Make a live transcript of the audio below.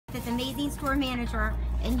This amazing store manager,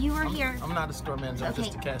 and you were here. I'm not a store manager, I'm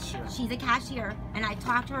just a cashier. She's a cashier, and I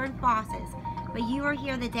talked to her bosses. But you were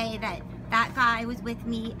here the day that that guy was with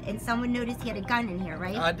me, and someone noticed he had a gun in here,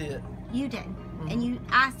 right? I did. You did, and you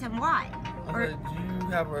asked him why. I said,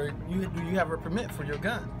 do you have a permit for your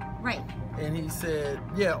gun? Right. And he said,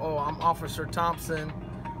 yeah. Oh, I'm Officer Thompson.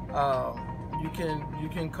 You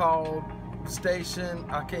can call station.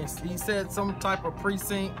 I can't. He said some type of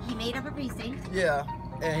precinct. He made up a precinct. Yeah,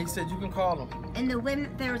 and he said you can call them. And the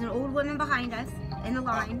women, there was an old woman behind us in the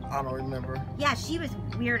line. I don't remember. Yeah, she was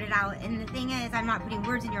weirded out. And the thing is, I'm not putting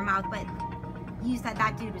words in your mouth, but you said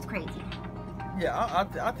that dude was crazy. Yeah,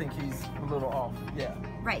 I think he's a little off. Yeah.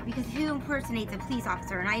 Right, because who impersonates a police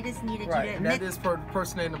officer? And I just needed you to admit. That is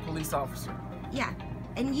impersonating a police officer. Yeah,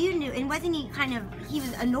 and you knew, and wasn't he he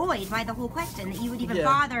was annoyed by the whole question that you would even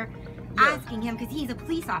bother asking him, because he's a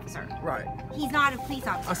police officer. Right. He's not a police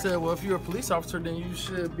officer. I said, well, if you're a police officer, then you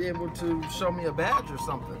should be able to show me a badge or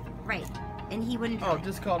something. Right, and he wouldn't do it.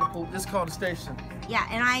 Just call the station. Yeah,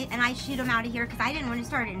 and I shoot him out of here because I didn't want to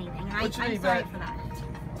start anything, and I'm sorry for that.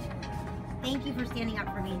 Thank you for standing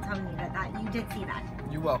up for me and telling me that you did see that.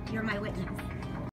 You're welcome. You're my witness.